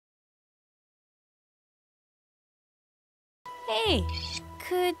Hey,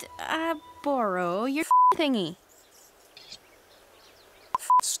 could I borrow your thingy?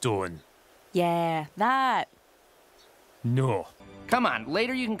 Stone. Yeah, that. No. Come on,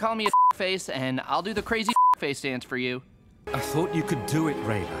 later you can call me a face and I'll do the crazy face dance for you. I thought you could do it,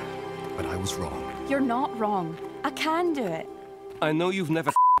 Rayla, but I was wrong. You're not wrong. I can do it. I know you've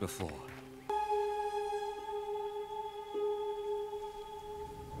never before.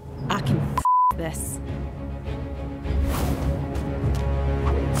 I can this.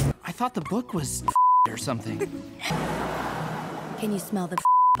 I thought the book was or something. Can you smell the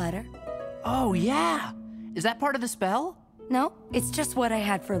butter? Oh, yeah. Is that part of the spell? No, it's just what I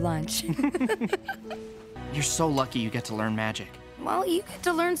had for lunch. You're so lucky you get to learn magic. Well, you get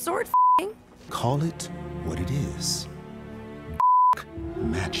to learn sword f***ing. Call it what it is.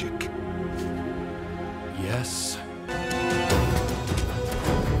 Magic. Yes.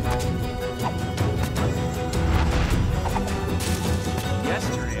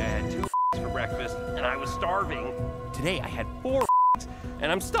 Yesterday I had 2 for breakfast and I was starving. Today I had 4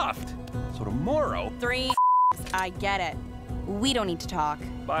 and I'm stuffed. So tomorrow... 3. I get it. We don't need to talk.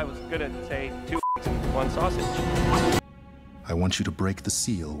 I was gonna say 2 and 1 sausage. I want you to break the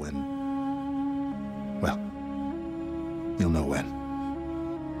seal when... well, you'll know when.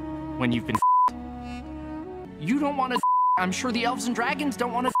 When you've been You don't want to I'm sure the elves and dragons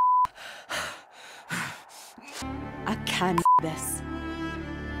don't want to I can this.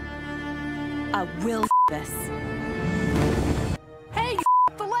 I will this. Hey, you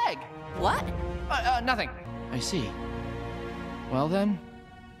the leg. What? Nothing. I see. Well then,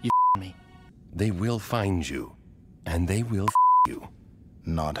 you me. They will find you, and they will you.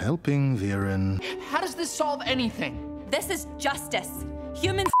 Not helping, Viren. How does this solve anything? This is justice.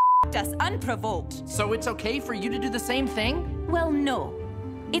 Humans us unprovoked. So it's okay for you to do the same thing? Well, no.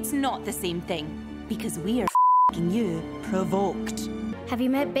 It's not the same thing. Because we are you provoked. Have you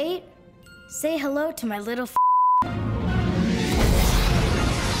met Bait? Say hello to my little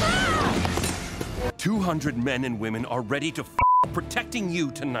 200 men and women are ready to protecting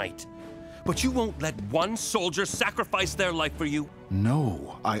you tonight. But you won't let one soldier sacrifice their life for you?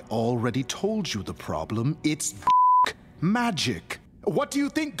 No, I already told you the problem. It's magic. What do you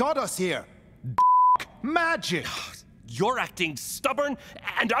think got us here? Magic. You're acting stubborn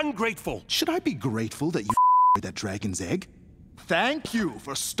and ungrateful. Should I be grateful that you that dragon's egg? Thank you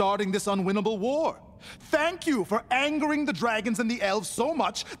for starting this unwinnable war. Thank you for angering the dragons and the elves so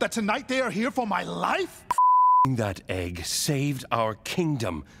much that tonight they are here for my life. That egg saved our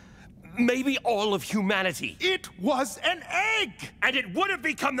kingdom. Maybe all of humanity. It was an egg! And it would have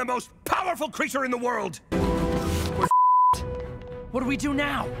become the most powerful creature in the world. What do we do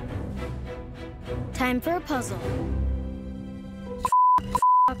now? Time for a puzzle.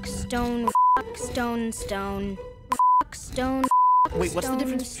 Stone, stone, stone. Stone. Wait, what's the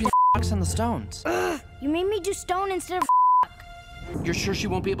difference between rocks and the stones? You made me do stone instead of You're sure she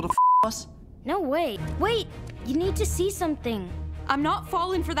won't be able to us? No way. Wait, you need to see something. I'm not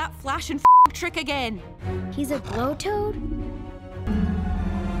falling for that flash and trick again. He's a glow toad?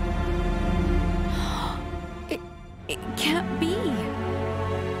 It can't be.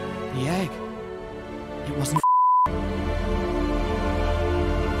 The egg.